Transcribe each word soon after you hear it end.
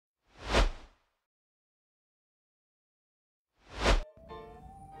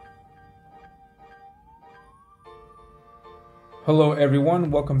Hello everyone,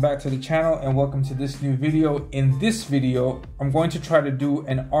 welcome back to the channel and welcome to this new video. In this video, I'm going to try to do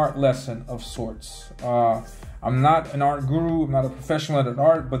an art lesson of sorts. I'm not an art guru, I'm not a professional at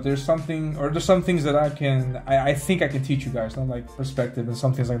art, but there's some things that I think I can teach you guys, like perspective and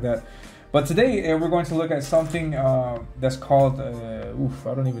some things like that. But today we're going to look at something that's called, I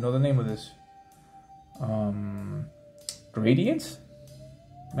don't even know the name of this. Gradients?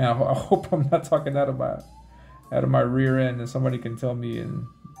 Man, I hope I'm not talking out of my rear end, and somebody can tell me in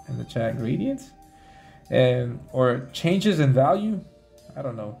the chat. Gradients or changes in value. I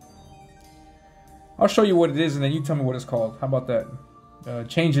don't know. I'll show you what it is and then you tell me what it's called. How about that?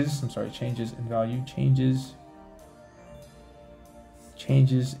 Changes in value.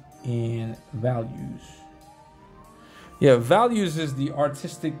 Changes in values. Yeah, values is the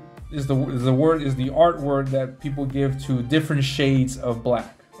artistic, is the art word that people give to different shades of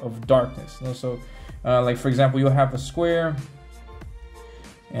black, of darkness. So like for example, you'll have a square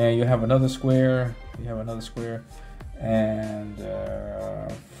and you have another square, and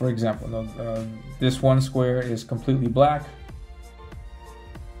for example, this one square is completely black,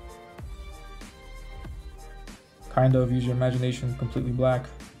 kind of, use your imagination, completely black.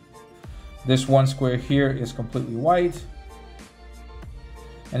 This one square here is completely white,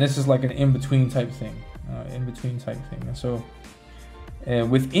 and this is like an in-between type thing, and so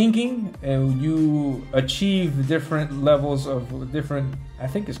with inking, you achieve different levels of different, I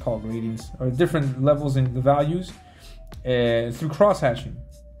think it's called gradients, or different levels in the values through cross-hatching.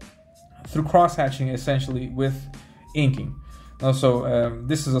 Essentially with inking. Also,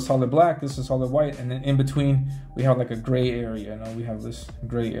 this is a solid black, this is solid white, and then in between we have like a gray area. We have this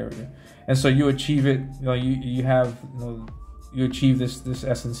gray area, and so you achieve it. You achieve this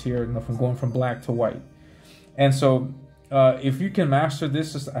essence here, from going from black to white, and so. If you can master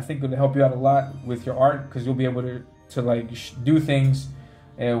this, I think it'll help you out a lot with your art, because you'll be able to like do things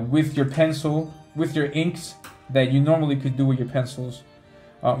with your pencil, with your inks that you normally could do with your pencils.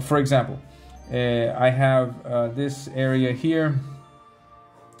 For example, I have this area here,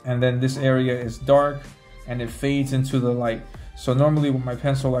 and then this area is dark and it fades into the light. So normally with my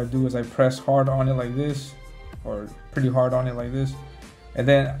pencil, I do is I press hard on it like this, or pretty hard on it like this. And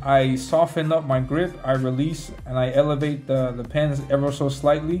then I soften up my grip, I release, and I elevate the pens ever so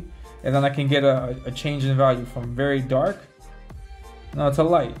slightly. And then I can get a change in value from very dark to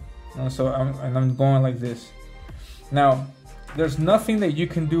light. So I'm going like this. Now, there's nothing that you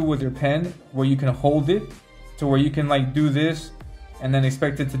can do with your pen where you can hold it to where you can like do this and then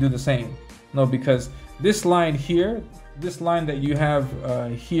expect it to do the same. No, because this line here, this line that you have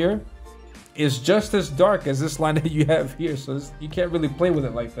here, is just as dark as this line that you have here, so you can't really play with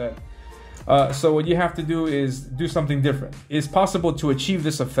it like that. So what you have to do is do something different. It's possible to achieve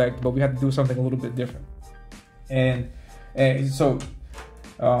this effect, but we have to do something a little bit different. And so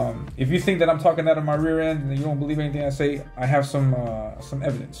if you think that I'm talking out of my rear end and you don't believe anything I say, I have some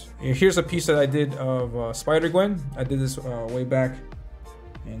evidence. Here's a piece that I did of Spider-Gwen. I did this way back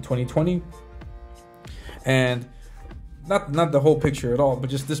in 2020, and not the whole picture at all, but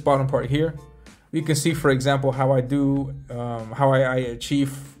just this bottom part here. You can see, for example, how I do, how I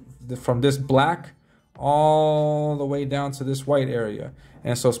achieve from this black all the way down to this white area.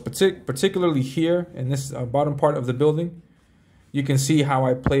 And so particularly here in this bottom part of the building, you can see how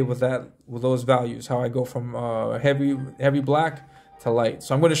I play with those values, how I go from heavy black to light.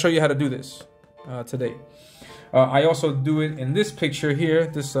 So I'm going to show you how to do this today. I also do it in this picture here.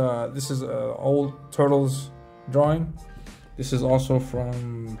 This is old Turtles drawing. This is also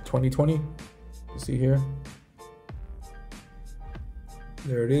from 2020. You see here.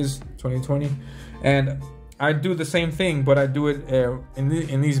 There it is, 2020. And I do the same thing, but I do it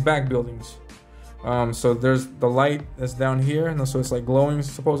in these back buildings. So there's the light that's down here, and so it's like glowing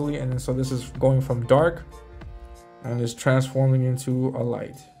supposedly, and then so this is going from dark and it's transforming into a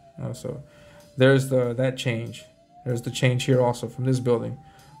light. So there's that change. There's the change here also from this building.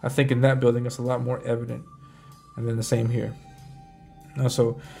 I think in that building it's a lot more evident. And then the same here.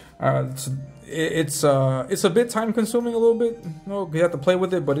 So it's a bit time consuming a little bit. You have to play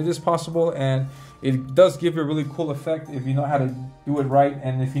with it, but it is possible, and it does give you a really cool effect if you know how to do it right,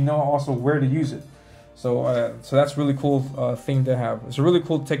 and if you know also where to use it. So so that's a really cool thing to have. It's a really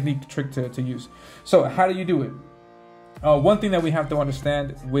cool trick to use. So how do you do it? One thing that we have to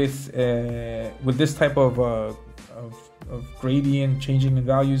understand with this type of gradient changing in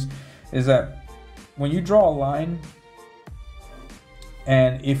values is that when you draw a line,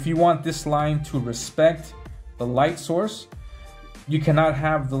 and if you want this line to respect the light source, you cannot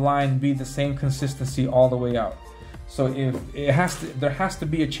have the line be the same consistency all the way out. So if it has to, there has to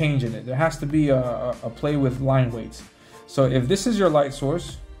be a change in it. There has to be a play with line weights. So if this is your light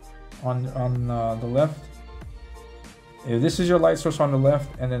source on the left, if this is your light source on the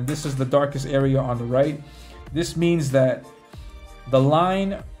left, and then this is the darkest area on the right, this means that the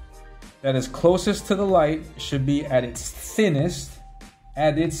line that is closest to the light should be at its thinnest,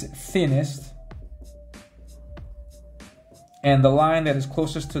 and the line that is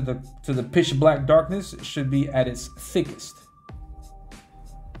closest to the pitch black darkness should be at its thickest.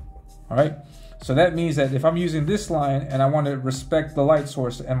 All right, so that means that if I'm using this line and I want to respect the light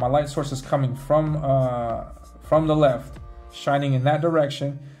source, and my light source is coming from the left, shining in that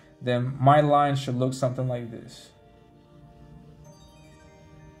direction, then my line should look something like this.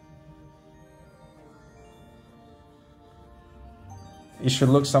 It should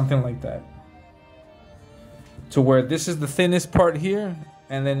look something like that, to where this is the thinnest part here,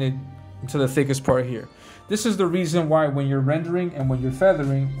 and then it to the thickest part here. This is the reason why when you're rendering and when you're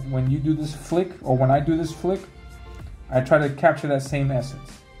feathering, when you do this flick, or when I do this flick, I try to capture that same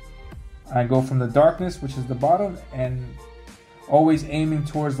essence. I go from the darkness, which is the bottom, and always aiming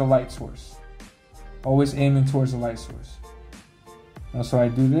towards the light source. Always aiming towards the light source. And so I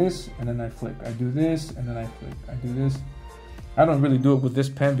do this, and then I flick. I do this, and then I flick. I do this. I don't really do it with this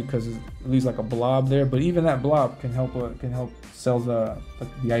pen because it leaves like a blob there, but even that blob can help sell the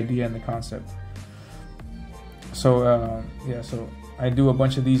idea and the concept. So yeah, so I do a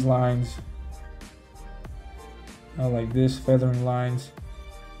bunch of these lines like this, feathering lines,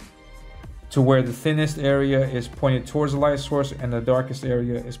 to where the thinnest area is pointed towards the light source and the darkest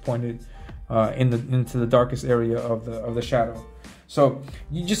area is pointed into the darkest area of the shadow. So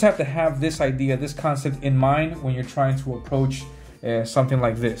you just have to have this idea, this concept in mind when you're trying to approach something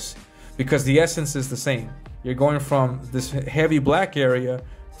like this, because the essence is the same. You're going from this heavy black area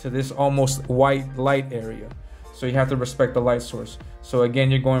to this almost white light area. So you have to respect the light source. So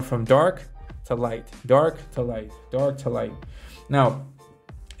again, you're going from dark to light, dark to light, dark to light. Now,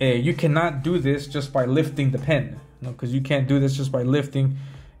 you cannot do this just by lifting the pen, because you can't do this just by lifting,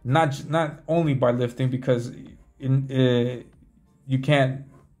 not only by lifting, because you can't,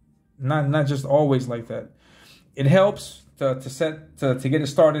 not just always like that. It helps to get it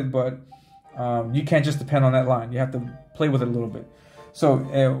started, but you can't just depend on that line. You have to play with it a little bit. So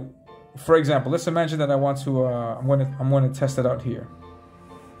for example, let's imagine that I want to I'm going to test it out here,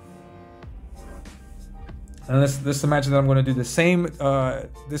 and let's imagine that I'm going to do the same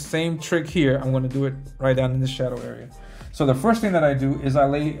this same trick here. I'm going to do it right down in this shadow area. So the first thing that I do is I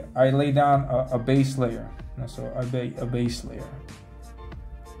lay down a base layer. So a base layer.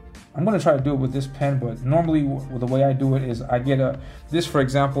 I'm going to try to do it with this pen, but normally the way I do it is I get this, for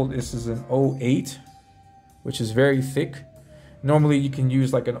example, this is an 08, which is very thick. Normally you can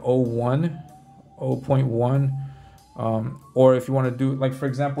use like an 01, 0.1, or if you want to do, like for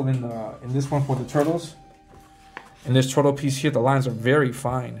example in this one for the turtles, in this turtle piece here, the lines are very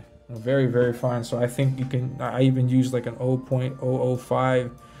fine, very, very fine. So I think I even use like an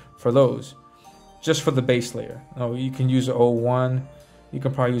 0.005 for those, just for the base layer. No, you can use an 01. You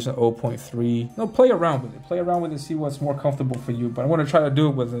can probably use an 0.3. No, play around with it. Play around with it. See what's more comfortable for you. But I want to try to do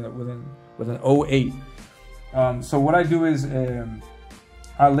it with an 08. So what I do is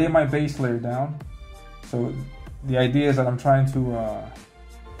I lay my base layer down. So the idea is that I'm trying to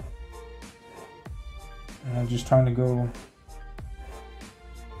I'm just trying to go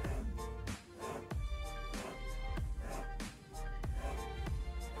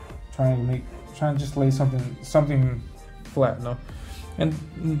trying to just lay something flat, no? And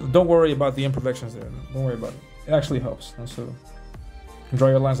don't worry about the imperfections there. Don't worry about it. It actually helps. And so draw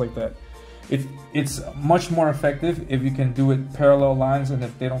your lines like that. It's much more effective if you can do it parallel lines and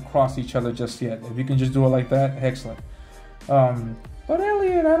if they don't cross each other just yet. If you can just do it like that, excellent. But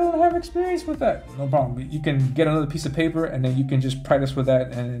Elliot, I don't have experience with that. No problem. You can get another piece of paper and then you can just practice with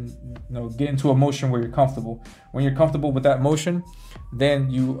that and get into a motion where you're comfortable. When you're comfortable with that motion, then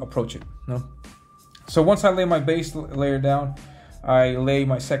you approach it. No. So once I lay my base layer down, I lay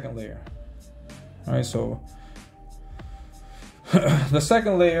my second layer. All right, so the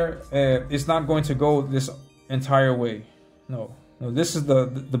second layer is not going to go this entire way. No, this is the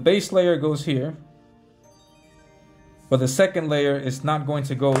base layer goes here, but the second layer is not going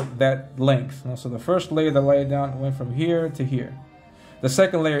to go that length. So the first layer that I laid down went from here to here. The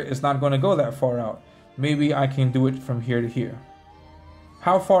second layer is not going to go that far out. Maybe I can do it from here to here.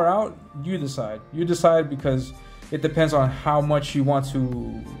 How far out? You decide. You decide, because it depends on how much you want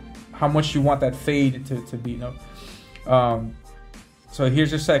that fade to be. So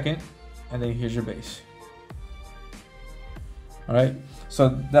here's your second, and then here's your base. All right. So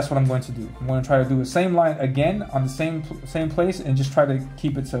that's what I'm going to do. I'm going to try to do the same line again on the same place, and just try to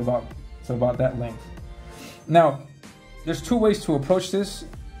keep it to about that length. Now, there's two ways to approach this,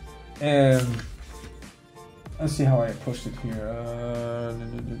 and let's see how I approached it here.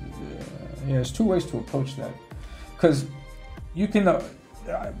 Yeah, there's two ways to approach that, because you can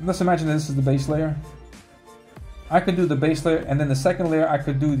let's imagine that this is the base layer. I could do the base layer, and then the second layer I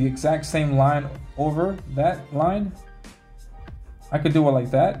could do the exact same line over that line. I could do it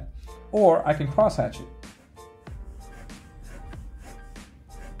like that, or I can crosshatch it.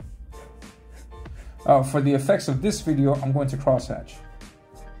 For the effects of this video, I'm going to crosshatch.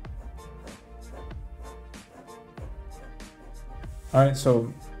 All right,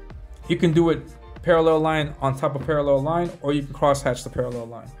 so you can do it parallel line on top of parallel line, or you can crosshatch the parallel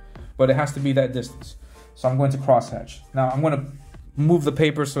line, but it has to be that distance. So I'm going to crosshatch. Now I'm going to move the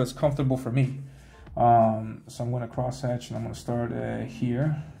paper so it's comfortable for me. So I'm going to crosshatch, and I'm going to start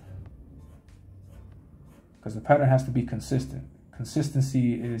here, because the pattern has to be consistent.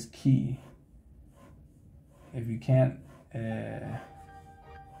 Consistency is key. If you can't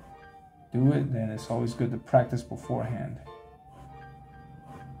do it, then it's always good to practice beforehand.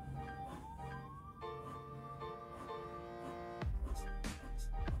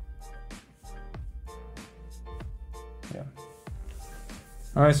 Yeah.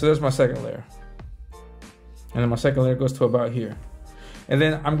 All right, so there's my second layer. And then my second layer goes to about here. And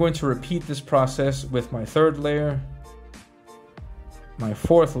then I'm going to repeat this process with my third layer, my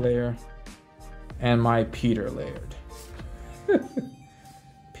fourth layer, and my Peter Laird.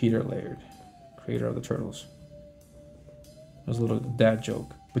 Peter Laird, creator of the Turtles. That was a little dad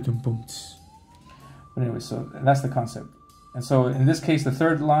joke. But anyway, so that's the concept. And so in this case, the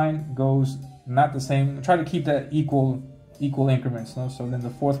third line goes not the same. Try to keep that equal increments. No? So then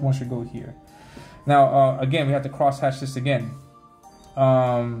the fourth one should go here. Now, again, we have to crosshatch this again.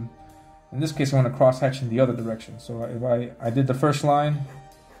 In this case, I want to crosshatch in the other direction. So if I did the first line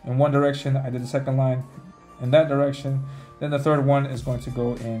in one direction, I did the second line in that direction, then the third one is going to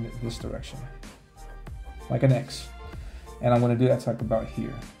go in this direction, like an X. And I'm going to do that like about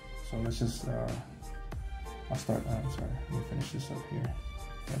here. So let's just, I'll start, sorry, let me finish this up here.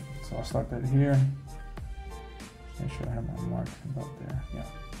 Yep. So I'll start that here. Just make sure I have my mark about there. Yeah,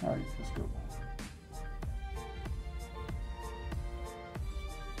 all right, let's go.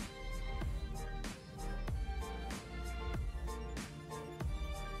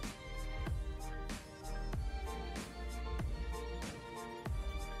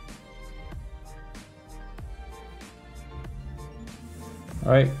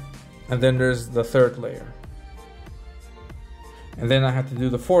 All right, and then there's the third layer, and then I have to do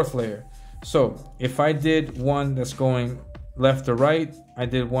the fourth layer. So if I did one that's going left to right, I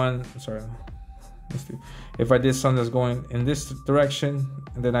did one, sorry, let's do, if I did something that's going in this direction,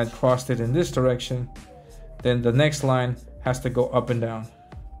 and then I crossed it in this direction, then the next line has to go up and down.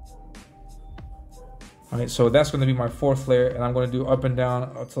 All right, so that's going to be my fourth layer, and I'm going to do up and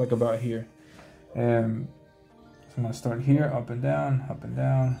down up to like about here. So I'm going to start here, up and down, up and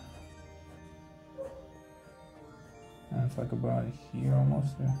down. And it's like about here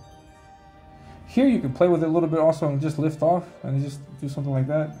almost there. Here you can play with it a little bit also and just lift off and just do something like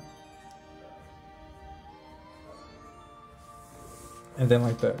that. And then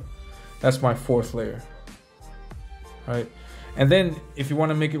like that. That's my fourth layer. All right. And then if you want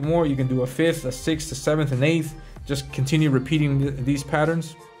to make it more, you can do a fifth, a sixth, a seventh, an eighth. Just continue repeating these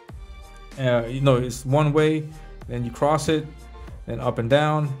patterns. You know, it's one way. Then you cross it, then up and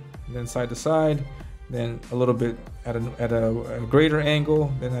down, then side to side, then a little bit at a greater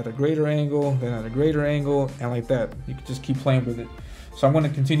angle, then at a greater angle, then at a greater angle, and like that. You can just keep playing with it. So I'm going to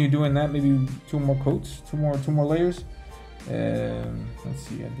continue doing that. Maybe two more coats, two more layers. Let's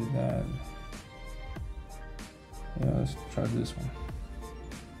see, I did that. Yeah, let's try this one.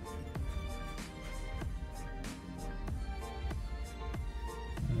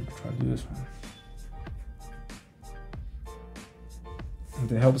 Try to do this one. And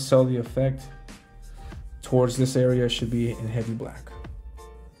to help sell the effect towards this area should be in heavy black.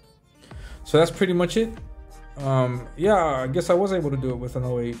 So that's pretty much it. Yeah, I guess I was able to do it with an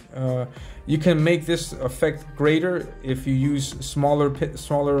 08. You can make this effect greater if you use smaller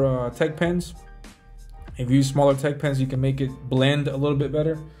tech pens. If you use smaller tech pens, you can make it blend a little bit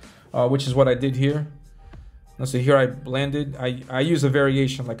better, which is what I did here. Let's see, here I blended. I use a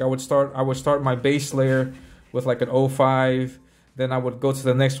variation. Like I would start my base layer with like an 05. Then I would go to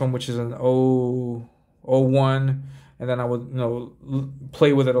the next one, which is an 01, and then I would, you know,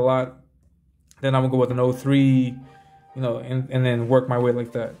 play with it a lot. Then I would go with an 03, you know, and then work my way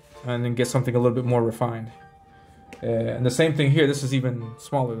like that, and then get something a little bit more refined. And the same thing here. This is even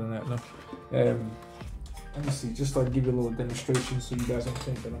smaller than that. No, let me see. Just to give you a little demonstration, so you guys don't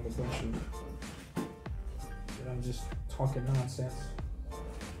think that I'm a bunch of, that I'm just talking. talking nonsense.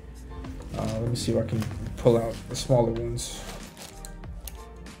 Let me see if I can pull out the smaller ones.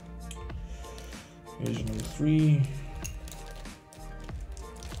 Here's your number 3.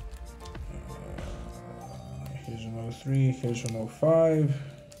 Here's your number 3. Here's your number 5.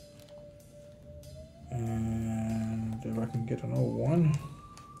 And if I can get an 01.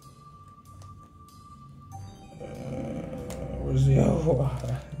 Where's the O?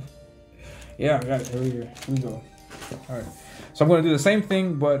 Yeah, I got it. Here we go. All right. So I'm going to do the same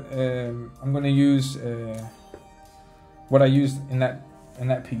thing, but I'm going to use what I used in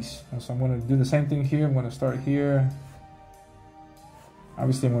that piece. And so I'm going to do the same thing here. I'm going to start here.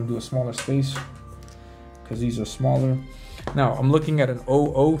 Obviously, I'm going to do a smaller space because these are smaller. Now, I'm looking at an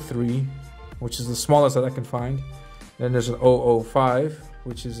 003, which is the smallest that I can find. Then there's an 005,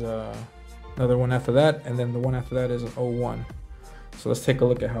 which is another one after that. And then the one after that is an 01. So let's take a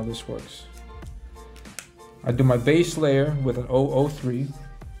look at how this works. I do my base layer with an 003.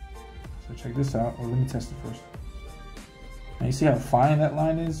 So check this out. Or let me test it first. Now you see how fine that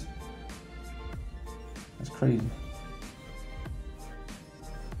line is? That's crazy.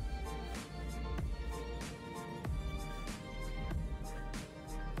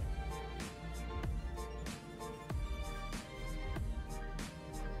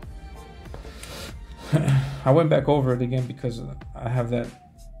 I went back over it again because I have that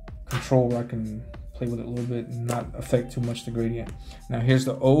control where I can play with it a little bit and not affect too much the gradient. Now here's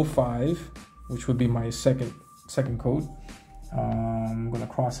the 05, which would be my second coat. I'm gonna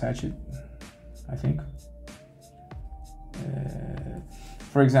cross hatch it, I think.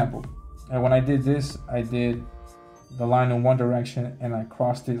 For example, when I did this, I did the line in one direction and I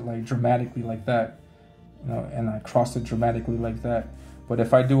crossed it like dramatically like that, you know, and I crossed it dramatically like that. But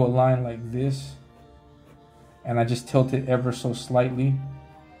if I do a line like this and I just tilt it ever so slightly,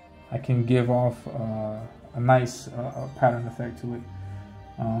 I can give off a nice pattern effect to it.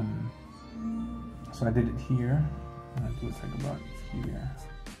 So I did it here, and I do it like about here.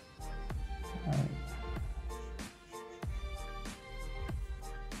 All right.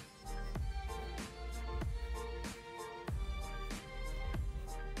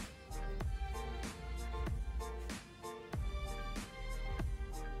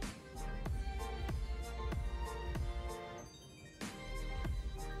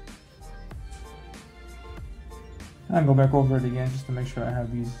 And I go back over it again just to make sure I have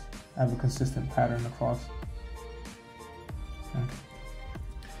a consistent pattern across. Okay.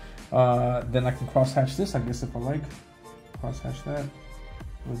 Then I can cross hatch this, I guess, if I like. Cross hatch that.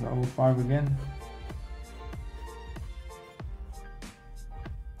 There's the 05 again.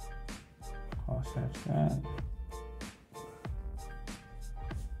 Cross hatch that.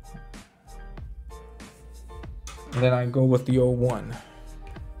 And then I go with the 01,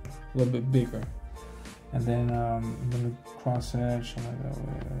 a little bit bigger. And then I'm gonna cross hatch.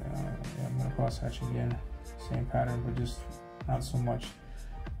 I'm gonna cross hatch again, same pattern, but just not so much.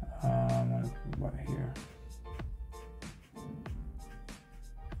 I'm gonna put about here.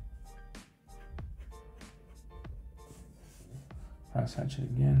 Cross hatch it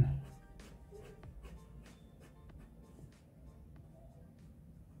again.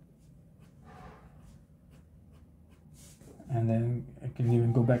 And then I can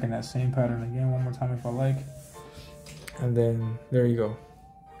even go back in that same pattern again one more time if I like. And then there you go.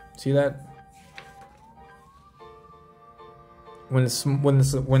 See that? When it's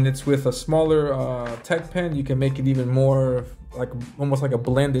with a smaller tech pen, you can make it even more like almost like a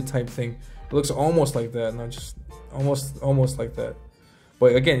blended type thing. It looks almost like that, not just almost like that.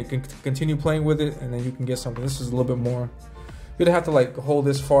 But again, you can continue playing with it, and then you can get something. This is a little bit more. You'd have to like hold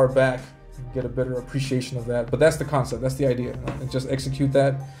this far back, get a better appreciation of that, but that's the concept, that's the idea. And just execute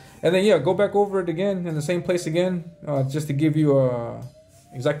that, and then yeah, go back over it again in the same place again, just to give you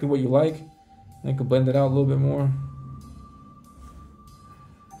exactly what you like. And you can blend it out a little bit more.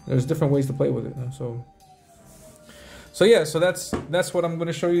 There's different ways to play with it, so yeah, so that's what I'm going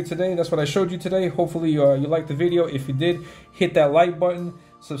to show you today. That's what I showed you today. Hopefully you liked the video. If you did, hit that like button,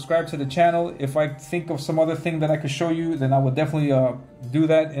 subscribe to the channel. If I think of some other thing that I could show you, then I will definitely do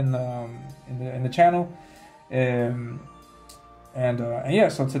that in the channel. And yeah,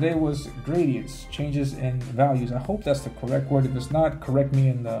 so today was gradients, changes in values. I hope that's the correct word. If it's not, correct me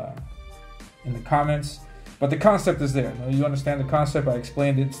in the comments. But the concept is there. You understand the concept. I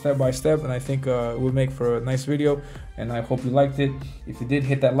explained it step by step, and I think it would make for a nice video. And I hope you liked it. If you did,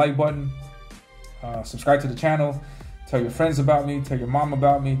 hit that like button, subscribe to the channel, tell your friends about me, tell your mom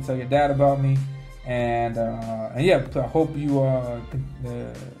about me, tell your dad about me, and yeah, I hope you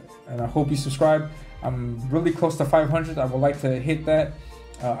and I hope you subscribe. I'm really close to 500. I would like to hit that.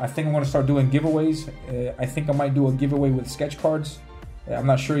 I think I'm going to start doing giveaways. I think I might do a giveaway with sketch cards. I'm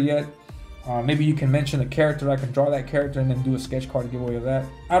not sure yet. Maybe you can mention a character. I can draw that character and then do a sketch card giveaway of that.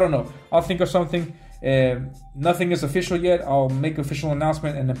 I don't know. I'll think of something. Nothing is official yet. I'll make an official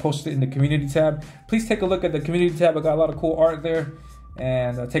announcement and then post it in the community tab. Please take a look at the community tab. I got a lot of cool art there.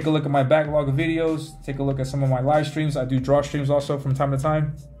 And take a look at my backlog of videos. Take a look at some of my live streams. I do draw streams also from time to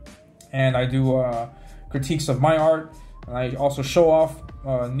time. And I do critiques of my art. And I also show off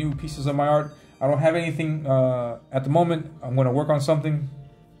new pieces of my art. I don't have anything at the moment. I'm going to work on something.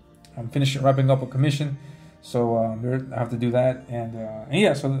 I'm wrapping up a commission. So I have to do that. And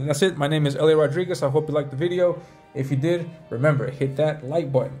yeah, so that's it. My name is Elliot Rodriguez. I hope you liked the video. If you did, remember, hit that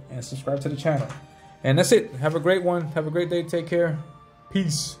like button and subscribe to the channel. And that's it. Have a great one. Have a great day. Take care.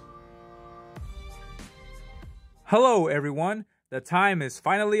 Peace. Hello, everyone. The time is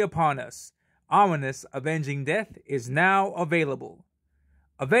finally upon us. Ominous Avenging Death is now available.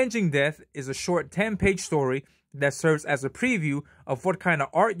 Avenging Death is a short 10-page story that serves as a preview of what kind of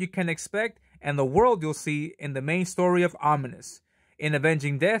art you can expect and the world you'll see in the main story of Ominous. In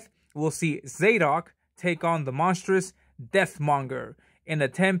Avenging Death, we'll see Zadok take on the monstrous Deathmonger in a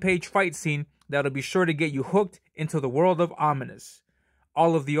 10-page fight scene that'll be sure to get you hooked into the world of Ominous.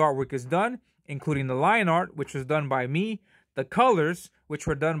 All of the artwork is done, including the line art, which was done by me, the colors, which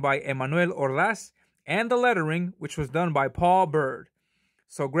were done by Emmanuel Orlas, and the lettering, which was done by Paul Bird.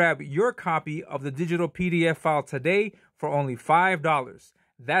 So grab your copy of the digital PDF file today for only $5.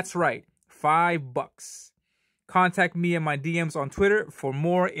 That's right, $5. Contact me in my DMs on Twitter for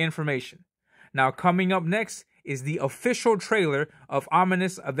more information. Now coming up next is the official trailer of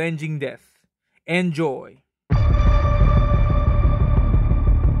Ominous Avenging Death. Enjoy.